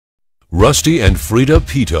Rusty and Frida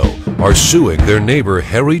Pito are suing their neighbor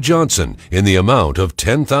Harry Johnson in the amount of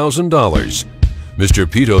 $10,000. Mr.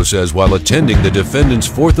 Pito says while attending the defendant's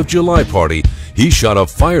 4th of July party, he shot a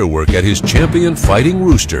firework at his champion fighting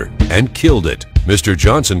rooster and killed it. Mr.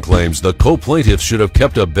 Johnson claims the co-plaintiffs should have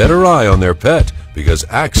kept a better eye on their pet because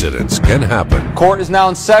accidents can happen. Court is now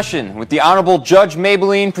in session with the Honorable Judge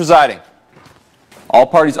Mablean presiding. All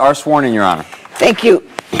parties are sworn in, Your Honor. Thank you.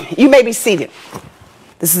 You may be seated.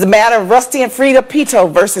 This is the matter of Rusty and Frida Pito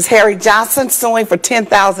versus Harry Johnson suing for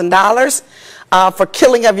 $10,000 for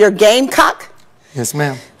killing of your gamecock. Yes,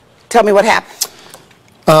 ma'am. Tell me what happened.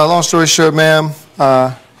 Long story short, ma'am,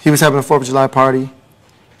 he was having a 4th of July party,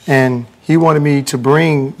 and he wanted me to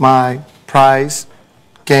bring my prize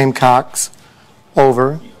gamecocks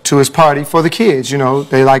over to his party for the kids. You know,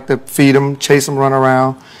 they like to feed them, chase them, run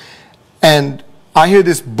around. And I hear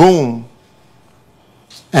this boom,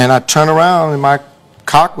 and I turn around, and my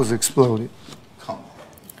cock was exploded.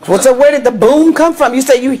 Well, so where did the boom come from? You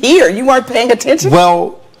said you hear. You weren't paying attention?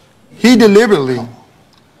 Well, he deliberately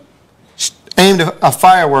aimed a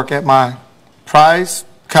firework at my prize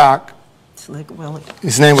cock. Slick Willie.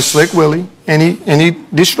 His name was Slick Willie, and he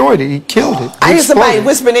destroyed it. He killed it. I hear somebody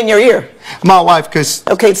whispering in your ear. My wife, because...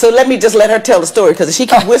 Okay, so let me just let her tell the story, because if she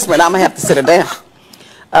keeps whispering, I'm going to have to sit her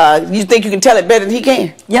down. You think you can tell it better than he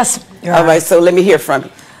can? Yes, Your All Honor. right, so let me hear from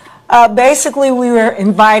you. Basically, we were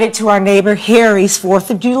invited to our neighbor Harry's 4th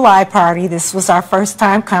of July party. This was our first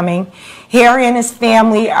time coming. Harry and his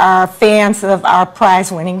family are fans of our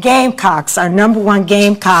prize-winning Gamecocks. Our #1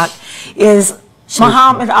 Gamecock is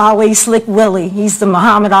Muhammad Ali, Slick Willie. He's the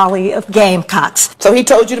Muhammad Ali of Gamecocks. So he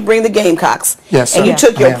told you to bring the Gamecocks. Yes, sir. And you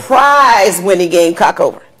took your prize-winning Gamecock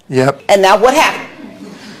over. Yep. And now what happened?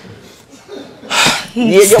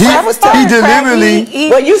 He deliberately...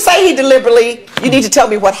 Well, you say he deliberately. You need to tell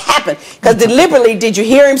me what happened. Because deliberately, did you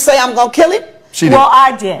hear him say, I'm going to kill him? She did. Well,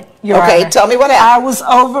 I did, Your Okay, Honor. tell me what happened. I was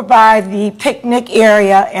over by the picnic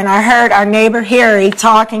area, and I heard our neighbor Harry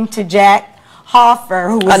talking to Jack Hoffer,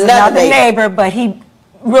 who was another neighbor, but he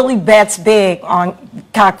really bets big on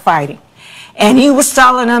cockfighting. And he was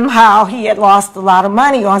telling him how he had lost a lot of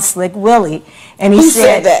money on Slick Willie. And he Who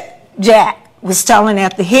said that? Jack was telling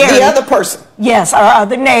that to Harry. The other person? Yes, our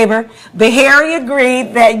other neighbor. But Harry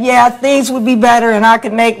agreed that, yeah, things would be better and I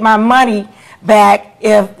could make my money back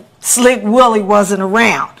if Slick Willie wasn't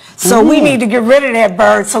around. So we need to get rid of that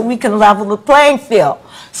bird so we can level the playing field.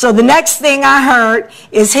 So the next thing I heard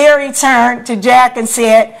is Harry turned to Jack and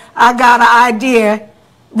said, I got an idea.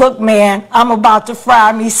 Look, man, I'm about to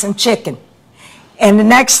fry me some chicken. And the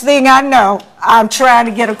next thing I know, I'm trying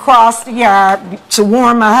to get across the yard to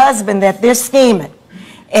warn my husband that they're scheming.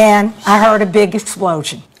 And I heard a big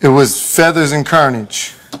explosion. It was feathers and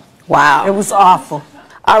carnage. Wow. It was awful.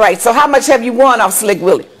 All right, so how much have you won off Slick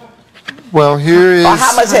Willie? Well, here is... Or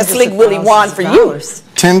how much has Slick Willie won for you?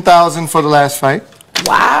 $10,000 for the last fight.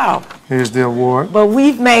 Wow. Here's the award. But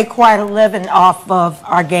we've made quite a living off of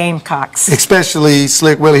our Gamecocks. Especially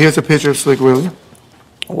Slick Willie. Here's a picture of Slick Willie.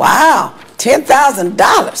 Wow.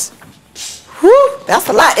 $10,000. Whew, that's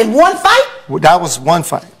a lot. In one fight? Well, that was one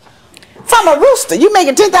fight. From a rooster. You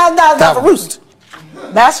making $10,000 off a rooster?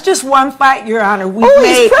 That's just one fight, Your Honor. We've Oh,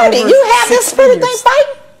 made he's pretty. over You have this 6 pretty figures. thing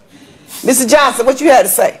fighting? Mr. Johnson, what you had to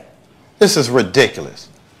say? This is ridiculous.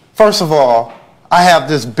 First of all, I have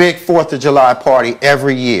this big 4th of July party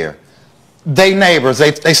every year. They neighbors,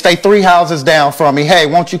 they stay 3 houses down from me. Hey,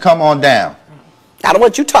 won't you come on down? I don't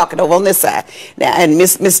want you talking over on this side. Now, and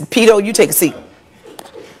Miss Pito, you take a seat.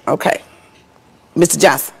 Okay. Mr.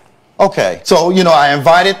 Johnson. Okay, so, you know, I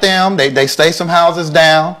invited them. They stay some houses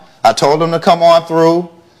down. I told them to come on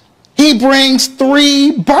through. He brings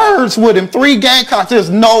 3 birds with him, 3 gamecocks.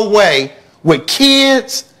 There's no way with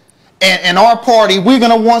kids and our party, we're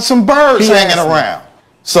going to want some birds hanging around.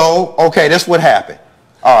 So, okay, that's what happened.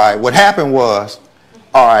 All right, what happened was,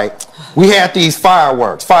 all right, we had these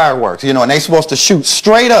fireworks, you know, and they supposed to shoot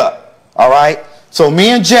straight up, all right? So me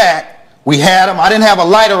and Jack, we had them. I didn't have a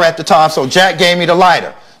lighter at the time, so Jack gave me the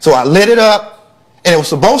lighter. So I lit it up, and it was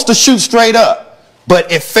supposed to shoot straight up,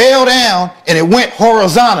 but it fell down, and it went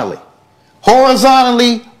horizontally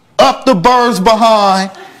up the birds behind,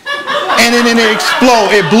 and then it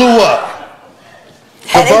exploded. It blew up.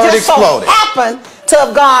 The bird exploded. So happened to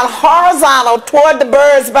have gone horizontal toward the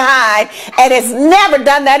birds behind, and it's never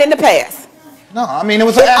done that in the past. No, I mean, it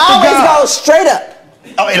was an act of God. It always goes straight up.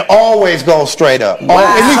 Oh, it always goes straight up. Wow.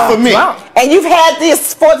 At least for me. Wow. And you've had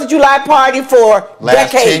this 4th of July party for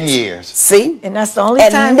last decades. 10 years. See? And that's the only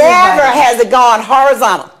time. And never has it gone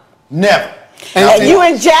horizontal. Never. And you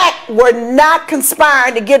and Jack were not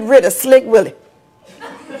conspiring to get rid of Slick Willie.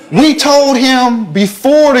 We told him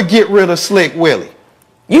before to get rid of Slick Willie.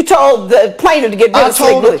 You told the plaintiff to get rid of Slick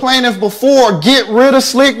Willie? I told the plaintiff before, get rid of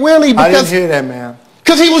Slick Willie I didn't because hear that, ma'am.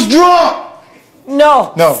 he was drunk.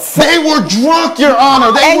 No. No. They were drunk, Your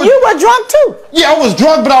Honor. And you were drunk too? Yeah, I was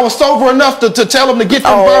drunk, but I was sober enough to tell them to get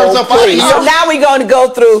them birds up out of here. So now we're going to go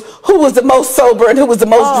through who was the most sober and who was the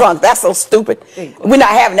most drunk. That's so stupid. We're not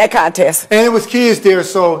having that contest. And it was kids there,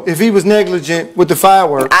 so if he was negligent with the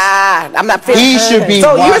fireworks. I'm not feeling He should be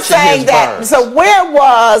So watching you're saying his that, birds. so where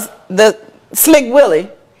was the Slick Willie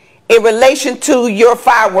in relation to your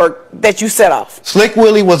firework that you set off? Slick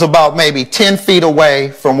Willie was about maybe 10 feet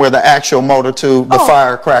away from where the actual motor tube, the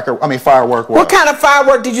firework was. What kind of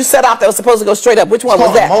firework did you set off that was supposed to go straight up? Which one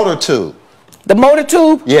was that? Motor tube. The motor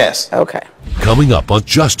tube? Yes. Okay. Coming up on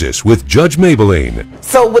Justice with Judge Mablean.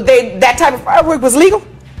 So would that type of firework was legal?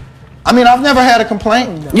 I mean, I've never had a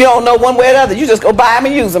complaint. You don't know one way or the other. You just go buy them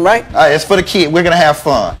and use them, right? It's for the kid. We're going to have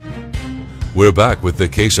fun. We're back with the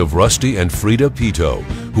case of Rusty and Frida Pito,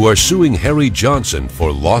 who are suing Harry Johnson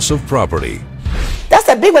for loss of property. That's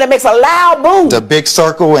that big one that makes a loud boom. The big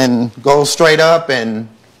circle and goes straight up and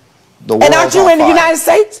the world's And aren't you on in the fire. United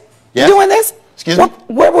States Yeah. doing this? Excuse me?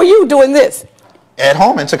 Where were you doing this? At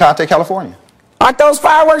home in Tecate, California. Aren't those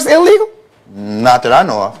fireworks illegal? Not that I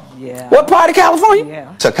know of. Yeah. What part of California?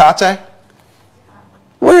 Yeah. Tecate?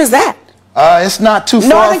 Where is that? It's not too far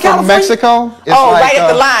Northern from California? Mexico. It's Right at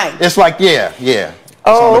the line. It's like, yeah. It's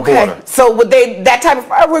Oh, on the okay. border. So would that type of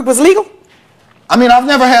firework was legal? I mean, I've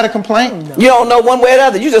never had a complaint. You don't know one way or the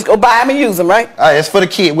other. You just go buy them and use them, right? It's for the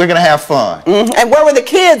kid. We're going to have fun. And where were the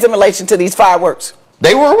kids in relation to these fireworks?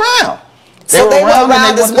 They were around. So they were and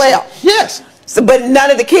around as wanted to well? see- Yes. So, but none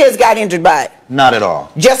of the kids got injured by it? Not at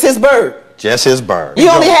all. Just his bird? Just his bird. You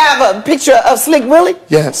only have a picture of Slick Willie?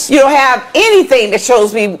 Yes. You don't have anything that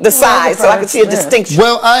shows me the size so I can see a distinction?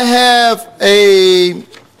 Well, I have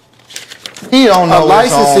He don't know his own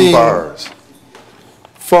licensing birds.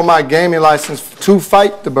 for my gaming license to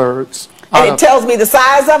fight the birds. And it tells me the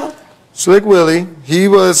size of them? Slick Willie, he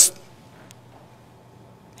was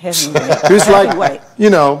like,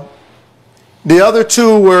 the other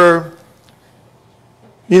two were,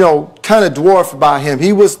 kind of dwarfed by him.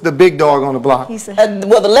 He was the big dog on the block.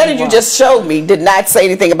 Well, the letter you just showed me did not say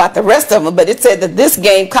anything about the rest of them, but it said that this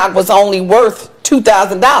gamecock was only worth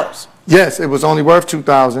 $2,000. Yes, it was only worth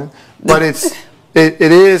 $2,000, but it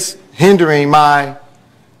is hindering my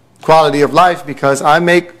quality of life because I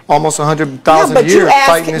make almost $100,000 a year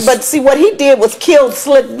fighting this. But see, what he did was kill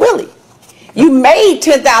Slick Willie. You made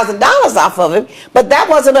 $10,000 off of him, but that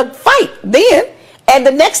wasn't a fight then. And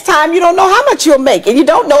the next time you don't know how much you'll make, and you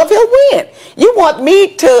don't know if he'll win. You want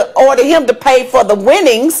me to order him to pay for the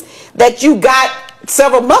winnings that you got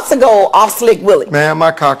several months ago off Slick Willie. Man,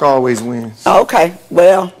 my cock always wins. Okay,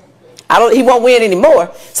 well, he won't win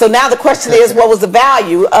anymore. So now the question is, what was the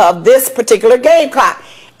value of this particular gamecock?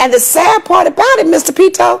 And the sad part about it, Mr.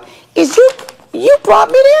 Pito, is you brought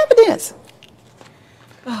me the evidence.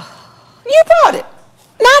 You brought it,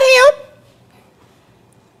 not him.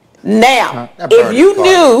 Now, if you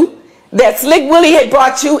knew that Slick Willie had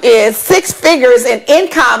brought you in 6 figures in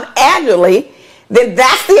income annually, then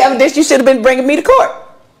that's the evidence you should have been bringing me to court.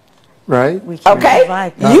 Right?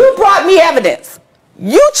 Okay? You brought me evidence.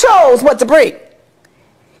 You chose what to bring.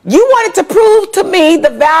 You wanted to prove to me the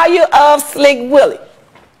value of Slick Willie.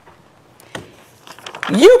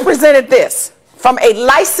 You presented this from a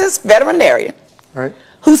licensed veterinarian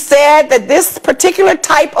who said that this particular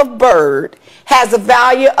type of bird has a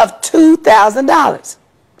value of $2,000.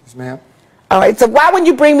 Yes, ma'am. All right, so why wouldn't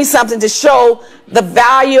you bring me something to show the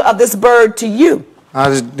value of this bird to you? I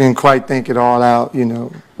just didn't quite think it all out,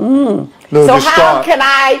 So how can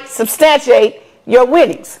I substantiate your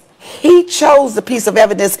winnings? He chose the piece of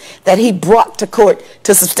evidence that he brought to court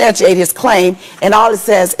to substantiate his claim, and all it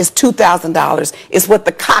says is $2,000 is what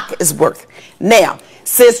the cock is worth. Now,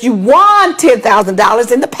 since you won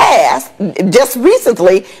 $10,000 in the past, just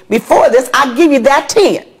recently, before this, I'll give you that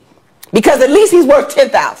 10, because at least he's worth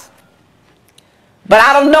 $10,000. But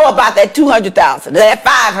I don't know about that $200,000, that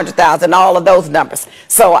 $500,000, all of those numbers.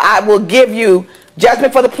 So I will give you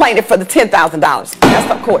judgment for the plaintiff for the $10,000. That's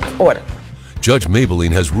the court's order. Judge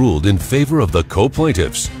Mablean has ruled in favor of the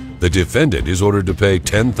co-plaintiffs. The defendant is ordered to pay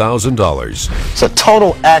 $10,000. It's a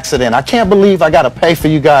total accident. I can't believe I got to pay for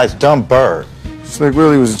you guys' dumb bird. Slick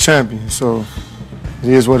Willie was a champion, so it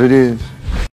is what it is.